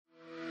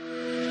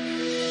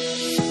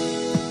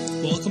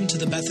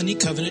the Bethany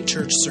Covenant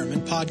Church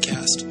Sermon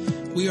Podcast.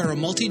 We are a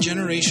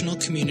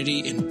multi-generational community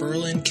in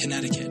Berlin,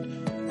 Connecticut.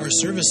 Our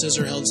services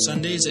are held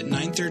Sundays at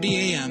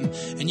 9:30 a.m.,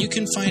 and you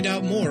can find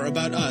out more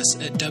about us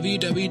at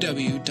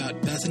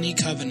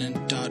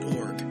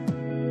www.bethanycovenant.org.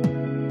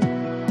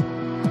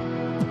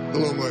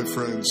 Hello, my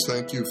friends.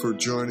 Thank you for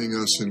joining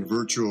us in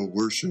virtual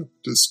worship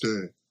this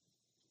day.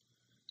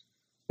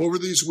 Over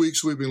these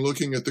weeks, we've been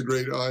looking at the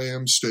great I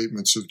am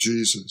statements of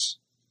Jesus.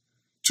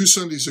 2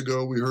 Sundays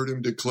ago, we heard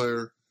him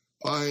declare,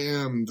 I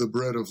am the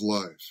bread of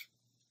life.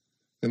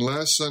 And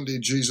last Sunday,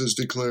 Jesus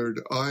declared,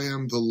 I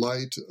am the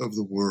light of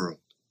the world.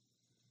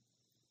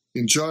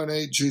 In John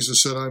 8,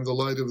 Jesus said, I am the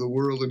light of the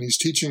world, and he's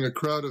teaching a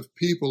crowd of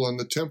people on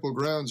the temple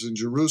grounds in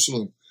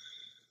Jerusalem.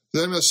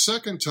 Then a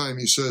second time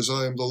he says,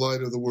 I am the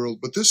light of the world,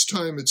 but this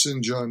time it's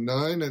in John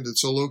 9, and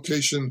it's a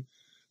location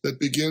that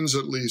begins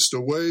at least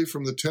away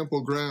from the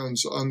temple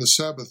grounds on the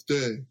Sabbath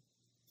day.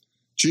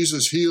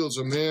 Jesus heals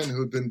a man who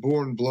had been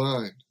born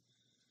blind.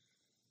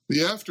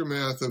 The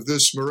aftermath of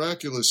this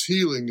miraculous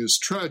healing is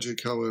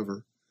tragic,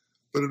 however,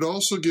 but it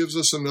also gives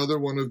us another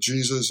one of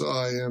Jesus'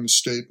 I am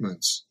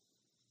statements.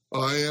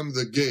 I am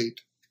the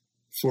gate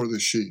for the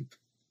sheep.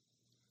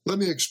 Let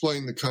me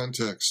explain the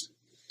context.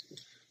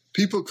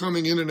 People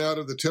coming in and out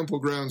of the temple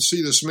grounds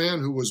see this man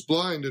who was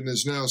blind and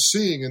is now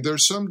seeing, and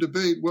there's some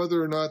debate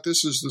whether or not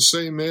this is the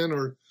same man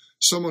or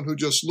someone who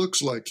just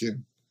looks like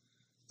him.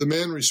 The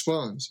man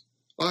responds,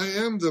 I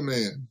am the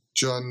man,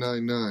 John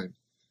 9:9.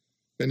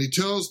 And he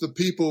tells the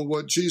people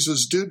what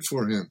Jesus did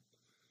for him.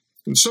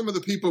 And some of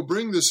the people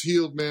bring this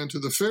healed man to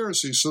the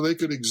Pharisees so they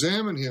could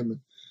examine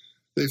him.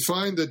 They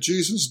find that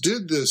Jesus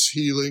did this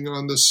healing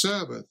on the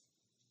Sabbath.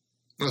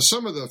 Now,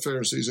 some of the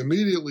Pharisees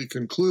immediately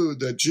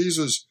conclude that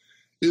Jesus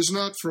is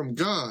not from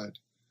God,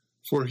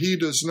 for he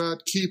does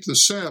not keep the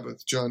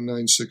Sabbath, John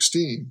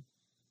 9:16.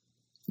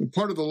 And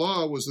part of the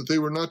law was that they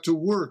were not to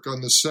work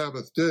on the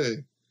Sabbath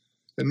day.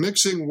 And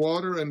mixing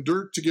water and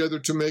dirt together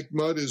to make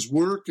mud is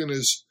work and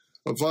is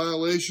a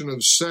violation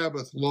of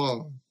Sabbath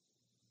law.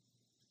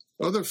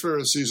 Other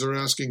Pharisees are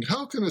asking,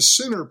 how can a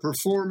sinner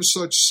perform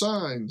such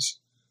signs?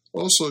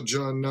 Also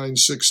John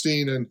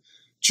 9:16, and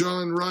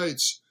John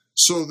writes,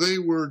 so they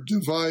were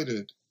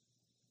divided.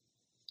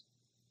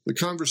 The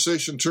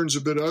conversation turns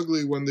a bit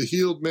ugly when the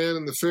healed man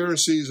and the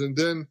Pharisees, and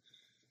then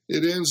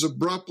it ends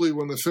abruptly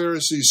when the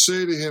Pharisees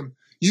say to him,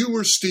 you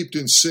were steeped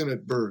in sin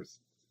at birth.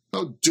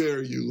 How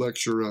dare you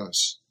lecture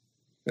us?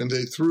 And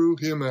they threw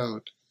him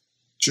out.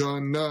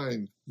 John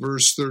 9,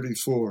 verse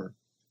 34.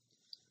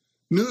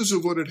 News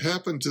of what had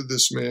happened to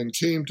this man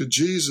came to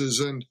Jesus,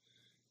 and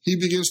he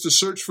begins to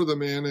search for the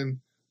man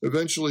and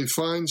eventually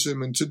finds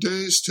him. And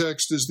today's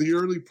text is the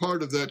early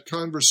part of that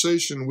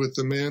conversation with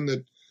the man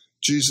that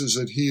Jesus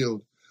had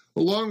healed,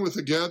 along with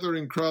a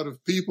gathering crowd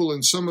of people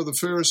and some of the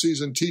Pharisees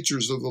and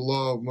teachers of the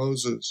law of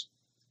Moses.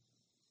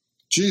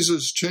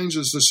 Jesus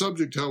changes the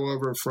subject,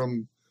 however,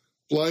 from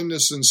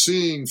blindness and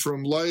seeing,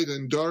 from light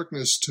and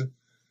darkness to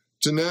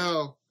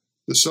now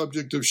the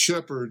subject of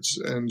shepherds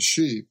and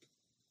sheep.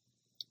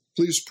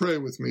 Please pray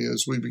with me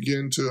as we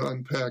begin to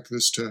unpack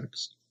this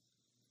text.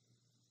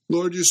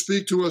 Lord, you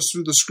speak to us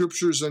through the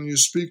Scriptures, and you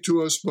speak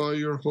to us by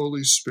your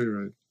Holy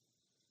Spirit.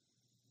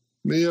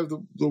 May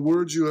the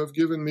words you have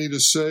given me to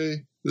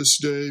say this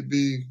day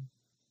be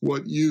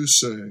what you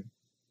say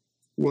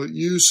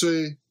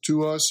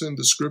to us in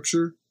the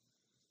Scripture,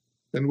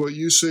 and what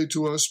you say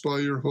to us by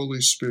your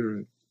Holy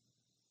Spirit.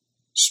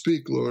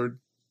 Speak,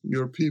 Lord,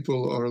 your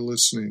people are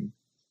listening.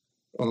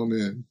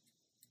 Amen.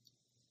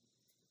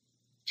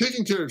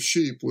 Taking care of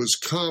sheep was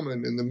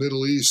common in the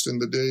Middle East in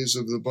the days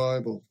of the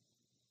Bible.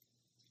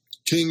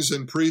 Kings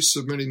and priests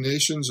of many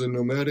nations and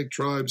nomadic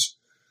tribes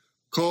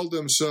called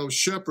themselves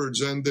shepherds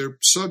and their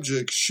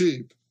subjects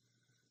sheep.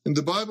 And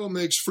the Bible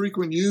makes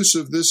frequent use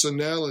of this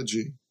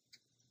analogy.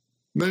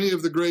 Many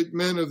of the great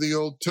men of the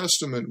Old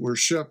Testament were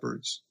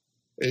shepherds.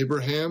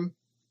 Abraham,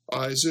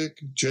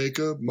 Isaac,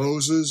 Jacob,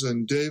 Moses,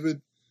 and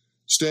David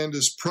stand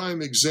as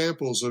prime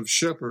examples of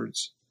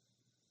shepherds.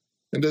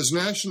 And as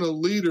national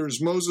leaders,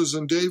 Moses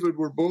and David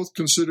were both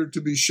considered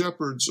to be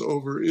shepherds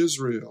over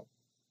Israel.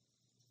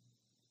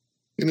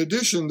 In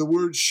addition, the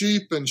words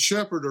sheep and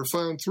shepherd are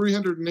found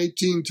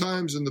 318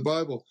 times in the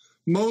Bible,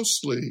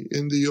 mostly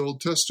in the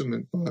Old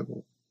Testament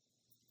Bible.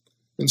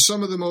 And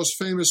some of the most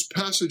famous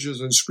passages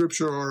in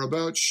Scripture are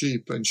about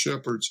sheep and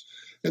shepherds,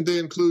 and they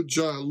include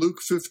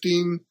Luke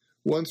 15,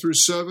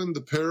 1-7,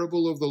 the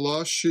parable of the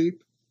lost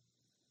sheep,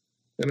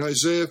 and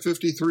Isaiah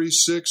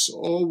 53:6,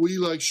 all we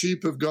like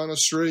sheep have gone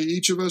astray.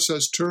 Each of us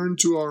has turned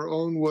to our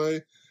own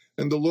way,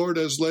 and the Lord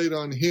has laid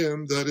on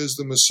him, that is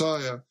the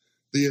Messiah,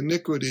 the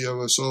iniquity of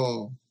us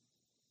all.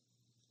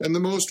 And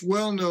the most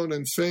well-known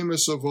and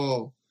famous of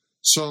all,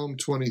 Psalm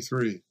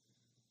 23,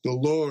 the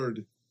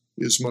Lord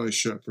is my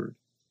shepherd.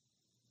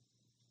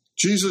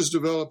 Jesus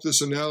developed this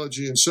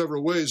analogy in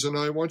several ways, and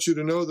I want you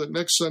to know that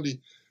next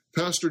Sunday,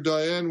 Pastor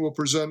Diane will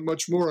present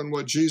much more on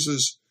what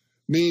Jesus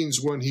means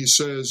when he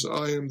says,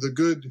 I am the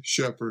good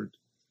shepherd.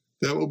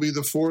 That will be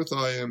the fourth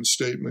I am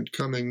statement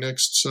coming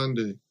next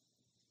Sunday.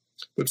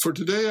 But for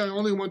today, I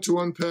only want to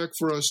unpack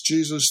for us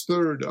Jesus'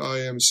 third I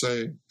am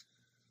saying.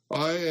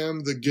 I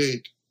am the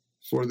gate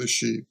for the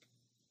sheep.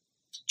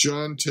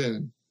 John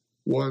 10,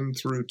 1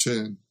 through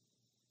 10.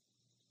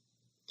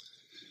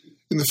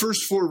 In the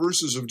first 4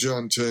 verses of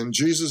John 10,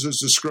 Jesus is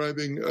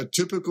describing a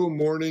typical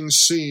morning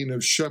scene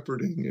of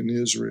shepherding in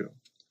Israel.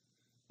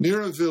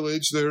 Near a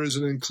village, there is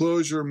an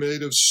enclosure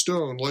made of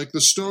stone, like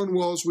the stone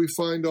walls we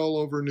find all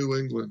over New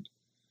England.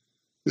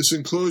 This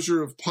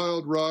enclosure of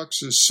piled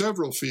rocks is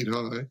several feet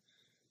high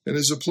and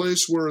is a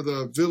place where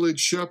the village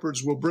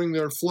shepherds will bring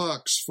their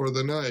flocks for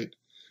the night.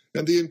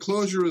 And the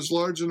enclosure is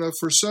large enough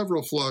for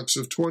several flocks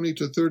of 20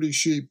 to 30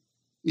 sheep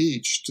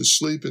each to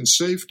sleep in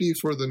safety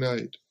for the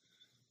night.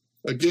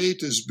 A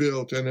gate is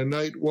built and a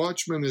night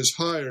watchman is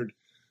hired,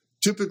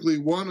 typically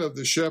one of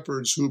the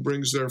shepherds who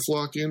brings their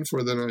flock in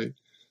for the night,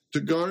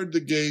 to guard the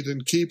gate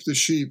and keep the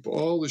sheep,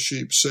 all the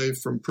sheep, safe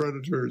from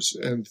predators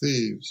and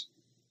thieves.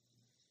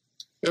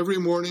 Every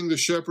morning the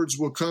shepherds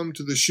will come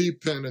to the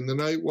sheep pen, and the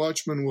night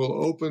watchman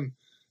will open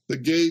the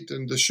gate,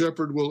 and the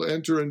shepherd will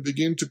enter and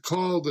begin to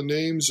call the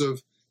names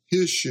of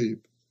his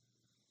sheep.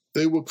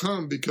 They will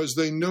come because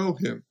they know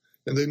him,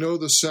 and they know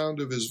the sound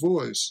of his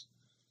voice.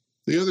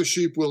 The other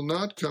sheep will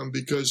not come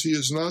because he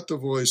is not the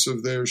voice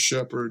of their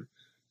shepherd,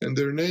 and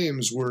their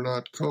names were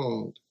not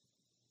called.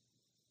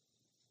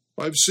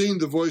 I've seen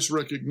the voice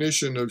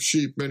recognition of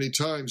sheep many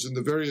times in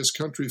the various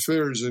country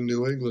fairs in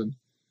New England.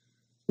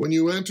 When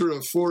you enter a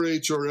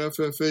 4-H or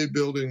FFA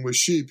building with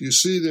sheep, you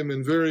see them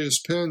in various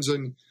pens,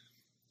 and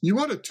you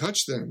want to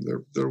touch them.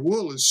 Their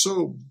wool is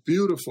so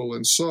beautiful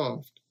and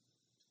soft.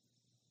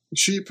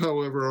 Sheep,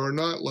 however, are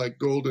not like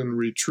golden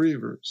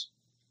retrievers.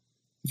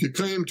 If you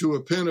came to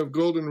a pen of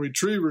golden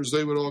retrievers,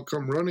 they would all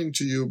come running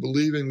to you,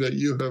 believing that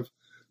you have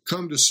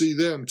come to see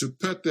them, to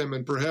pet them,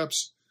 and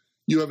perhaps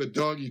you have a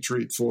doggy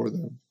treat for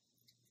them.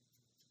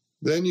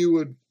 Then you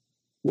would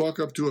walk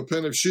up to a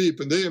pen of sheep,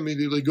 and they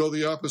immediately go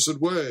the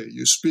opposite way.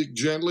 You speak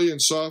gently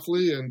and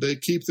softly, and they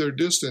keep their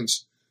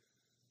distance.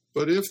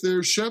 But if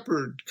their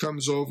shepherd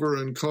comes over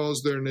and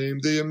calls their name,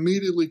 they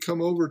immediately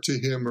come over to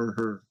him or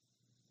her.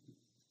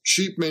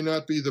 Sheep may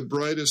not be the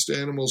brightest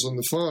animals on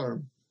the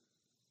farm,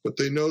 but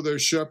they know their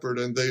shepherd,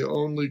 and they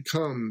only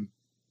come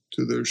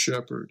to their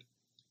shepherd.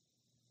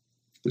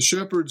 The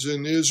shepherds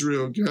in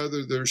Israel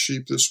gather their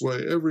sheep this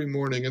way every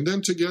morning, and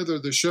then together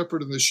the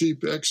shepherd and the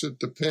sheep exit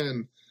the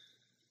pen,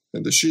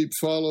 and the sheep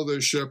follow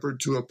their shepherd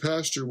to a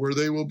pasture where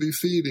they will be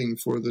feeding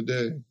for the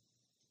day.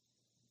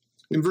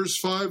 In verse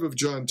 5 of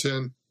John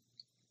 10,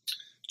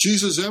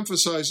 Jesus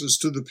emphasizes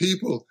to the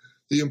people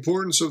the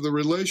importance of the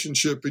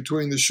relationship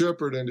between the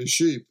shepherd and his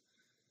sheep,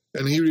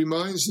 and he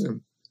reminds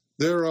them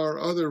there are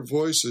other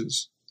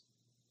voices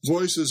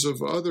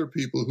of other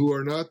people who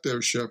are not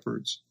their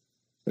shepherds,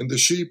 and the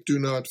sheep do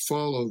not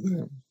follow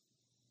them.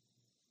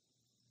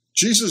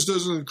 Jesus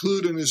doesn't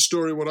include in his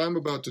story what I'm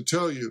about to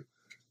tell you,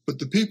 but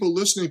the people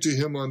listening to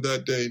him on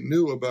that day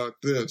knew about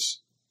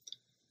this.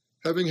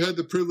 Having had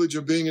the privilege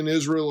of being in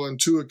Israel on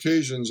 2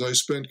 occasions, I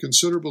spent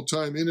considerable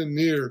time in and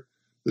near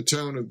the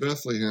town of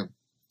Bethlehem.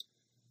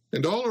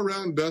 And all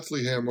around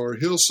Bethlehem are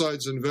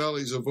hillsides and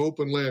valleys of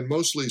open land,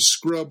 mostly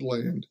scrub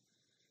land,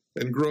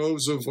 and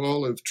groves of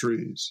olive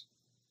trees.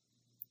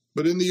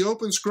 But in the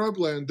open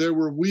scrubland, there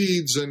were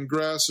weeds and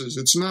grasses.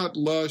 It's not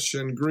lush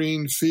and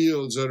green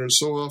fields that are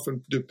so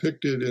often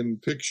depicted in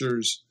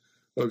pictures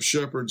of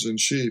shepherds and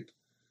sheep.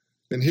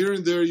 And here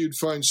and there you'd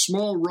find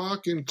small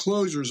rock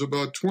enclosures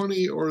about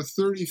 20 or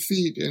 30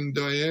 feet in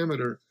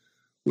diameter,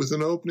 with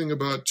an opening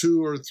about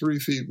 2 or 3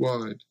 feet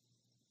wide.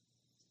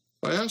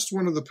 I asked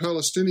one of the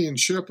Palestinian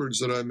shepherds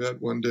that I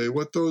met one day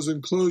what those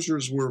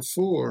enclosures were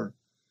for.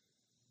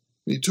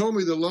 He told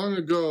me that long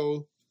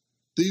ago,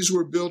 these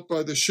were built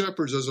by the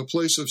shepherds as a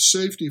place of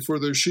safety for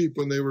their sheep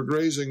when they were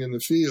grazing in the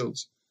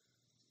fields.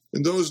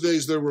 In those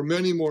days, there were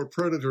many more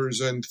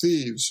predators and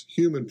thieves,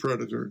 human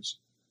predators.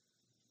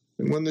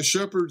 And when the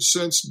shepherds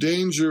sensed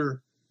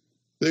danger,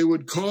 they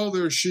would call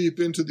their sheep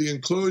into the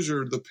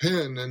enclosure, the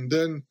pen, and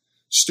then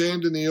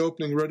stand in the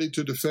opening ready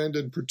to defend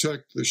and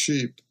protect the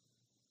sheep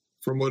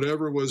from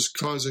whatever was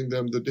causing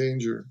them the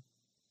danger.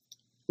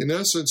 In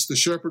essence, the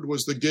shepherd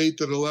was the gate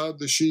that allowed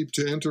the sheep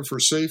to enter for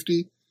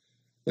safety,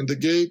 and the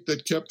gate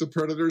that kept the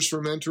predators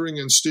from entering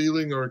and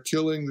stealing or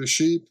killing the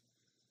sheep,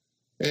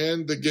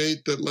 and the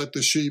gate that let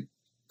the sheep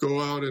go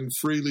out and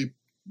freely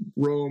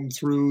roam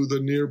through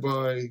the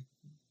nearby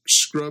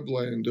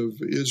scrubland of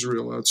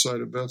Israel outside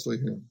of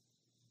Bethlehem.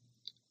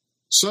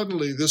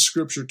 Suddenly, this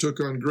scripture took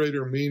on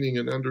greater meaning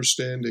and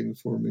understanding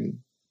for me.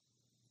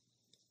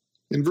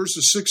 In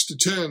verses 6 to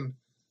 10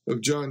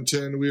 of John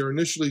 10, we are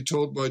initially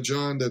told by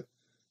John that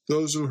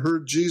those who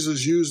heard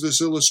Jesus use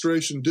this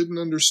illustration didn't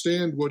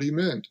understand what he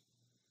meant.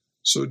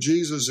 So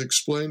Jesus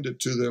explained it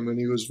to them, and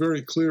he was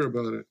very clear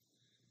about it.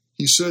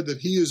 He said that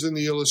he is in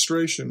the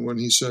illustration when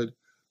he said,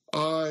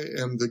 I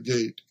am the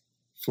gate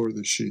for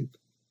the sheep.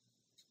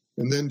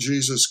 And then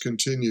Jesus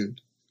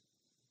continued,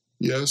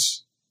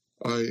 yes,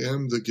 I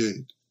am the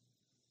gate.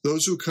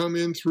 Those who come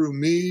in through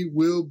me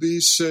will be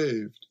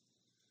saved.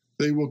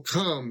 They will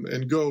come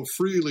and go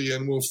freely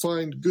and will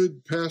find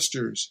good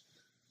pastures.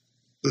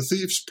 The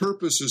thief's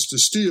purpose is to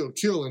steal,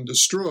 kill, and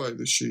destroy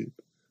the sheep.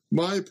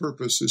 My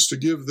purpose is to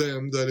give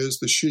them, that is,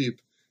 the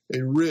sheep,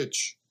 a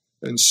rich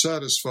and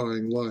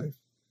satisfying life.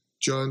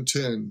 John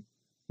 10,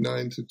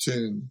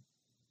 9-10.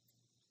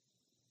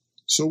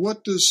 So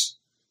what does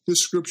this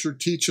scripture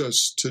teach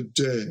us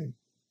today?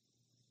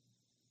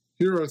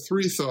 Here are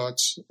 3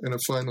 thoughts and a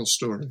final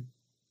story.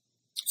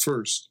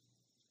 First,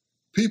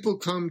 people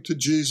come to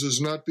Jesus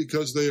not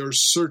because they are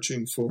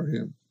searching for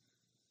him.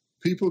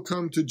 People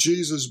come to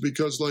Jesus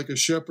because, like a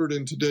shepherd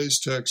in today's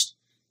text,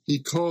 he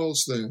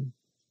calls them.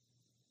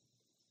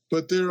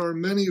 But there are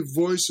many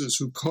voices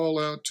who call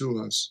out to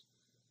us.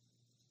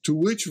 To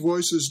which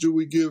voices do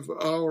we give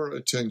our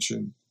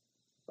attention,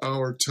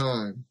 our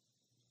time?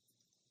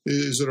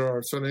 Is it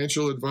our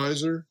financial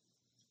advisor?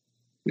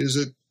 Is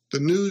it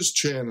the news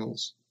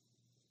channels?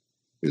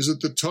 Is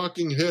it the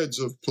talking heads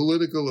of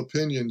political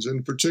opinions,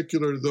 in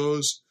particular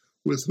those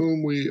with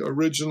whom we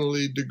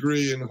originally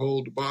agree and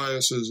hold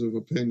biases of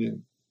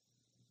opinion?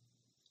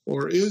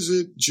 Or is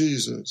it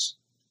Jesus?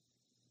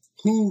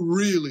 Who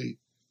really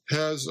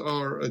has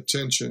our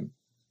attention?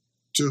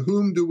 To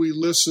whom do we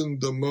listen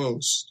the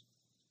most?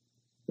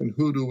 And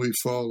who do we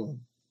follow?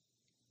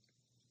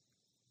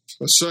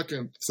 A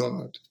second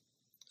thought.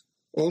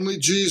 Only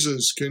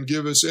Jesus can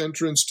give us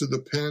entrance to the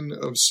pen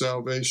of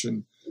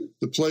salvation,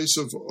 the place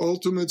of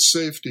ultimate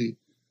safety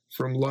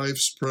from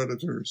life's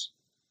predators,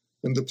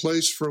 and the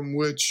place from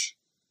which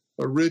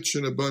a rich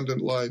and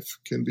abundant life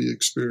can be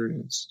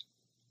experienced.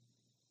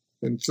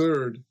 And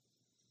third,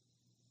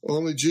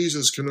 only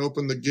Jesus can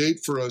open the gate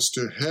for us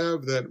to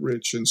have that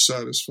rich and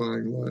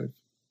satisfying life.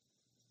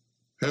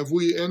 Have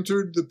we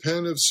entered the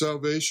pen of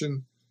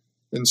salvation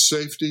and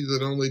safety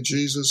that only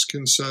Jesus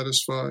can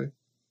satisfy?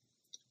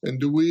 And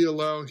do we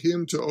allow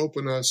him to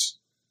open us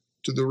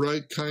to the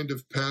right kind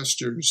of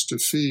pastures to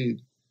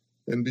feed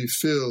and be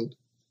filled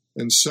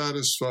and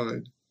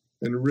satisfied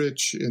and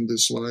rich in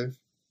this life?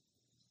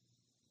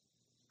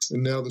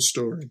 And now the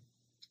story.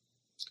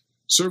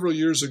 Several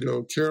years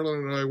ago,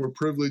 Carolyn and I were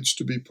privileged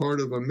to be part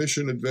of a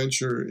mission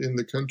adventure in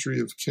the country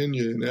of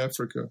Kenya in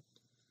Africa.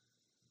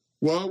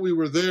 While we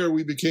were there,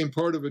 we became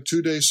part of a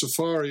 2-day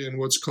safari in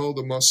what's called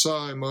the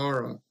Masai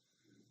Mara,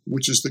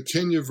 which is the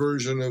Kenya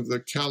version of the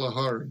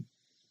Kalahari.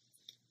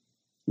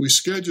 We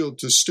scheduled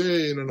to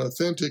stay in an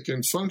authentic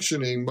and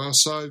functioning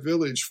Maasai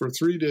village for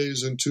 3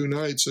 days and 2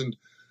 nights, and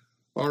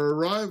our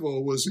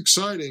arrival was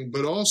exciting,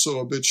 but also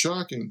a bit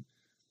shocking.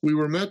 We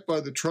were met by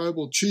the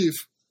tribal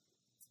chief,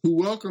 who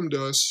welcomed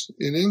us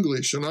in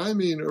English, and I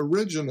mean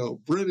original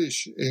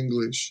British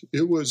English.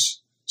 It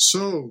was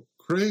so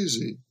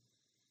crazy.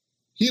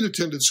 He'd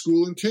attended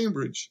school in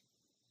Cambridge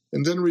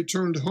and then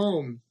returned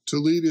home to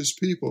lead his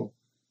people,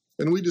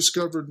 and we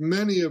discovered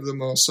many of the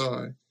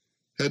Maasai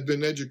had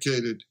been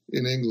educated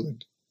in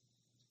England.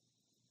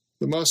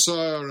 The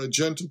Maasai are a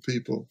gentle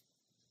people,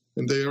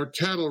 and they are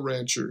cattle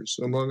ranchers,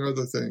 among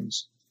other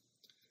things.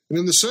 And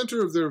in the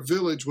center of their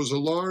village was a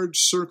large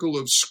circle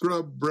of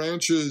scrub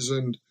branches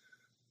and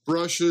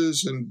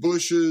brushes and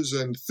bushes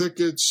and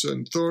thickets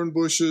and thorn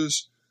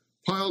bushes,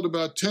 piled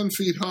about 10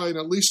 feet high and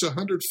at least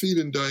 100 feet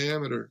in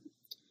diameter.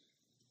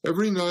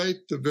 Every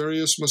night, the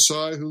various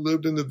Maasai who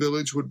lived in the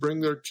village would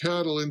bring their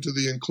cattle into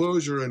the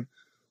enclosure, and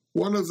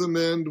one of the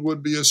men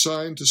would be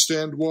assigned to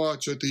stand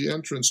watch at the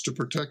entrance to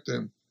protect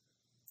them.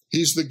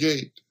 He's the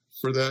gate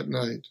for that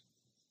night.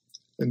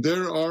 And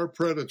there are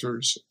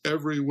predators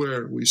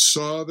everywhere. We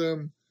saw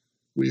them,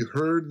 we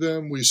heard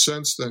them, we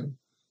sensed them.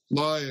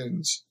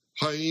 Lions,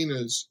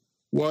 hyenas,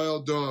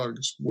 wild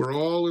dogs were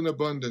all in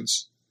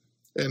abundance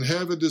and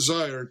have a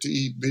desire to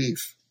eat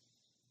beef.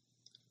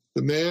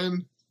 The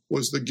man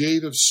was the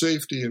gate of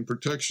safety and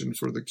protection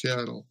for the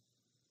cattle.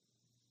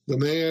 The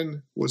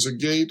man was a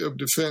gate of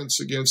defense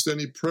against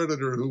any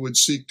predator who would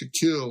seek to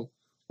kill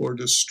or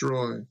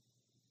destroy.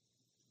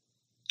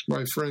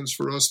 My friends,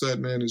 for us that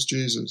man is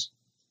Jesus.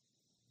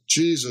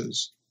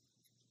 Jesus,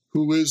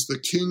 who is the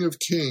King of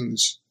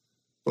Kings,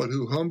 but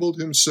who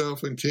humbled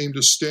himself and came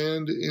to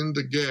stand in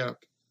the gap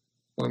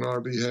on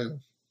our behalf.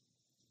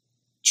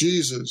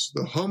 Jesus,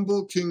 the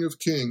humble King of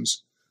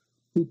Kings,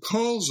 who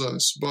calls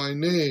us by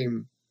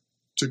name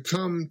to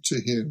come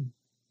to him.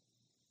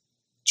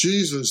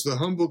 Jesus, the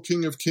humble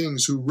King of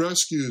Kings, who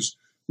rescues,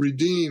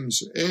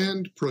 redeems,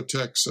 and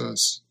protects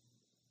us.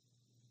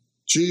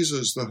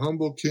 Jesus, the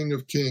humble King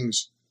of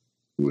Kings,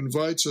 who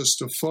invites us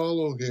to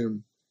follow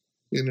him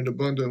in an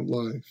abundant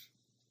life.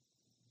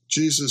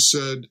 Jesus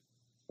said,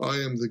 I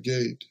am the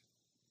gate.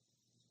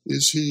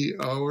 Is he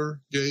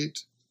our gate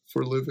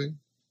for living?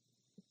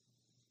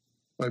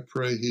 I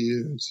pray he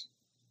is.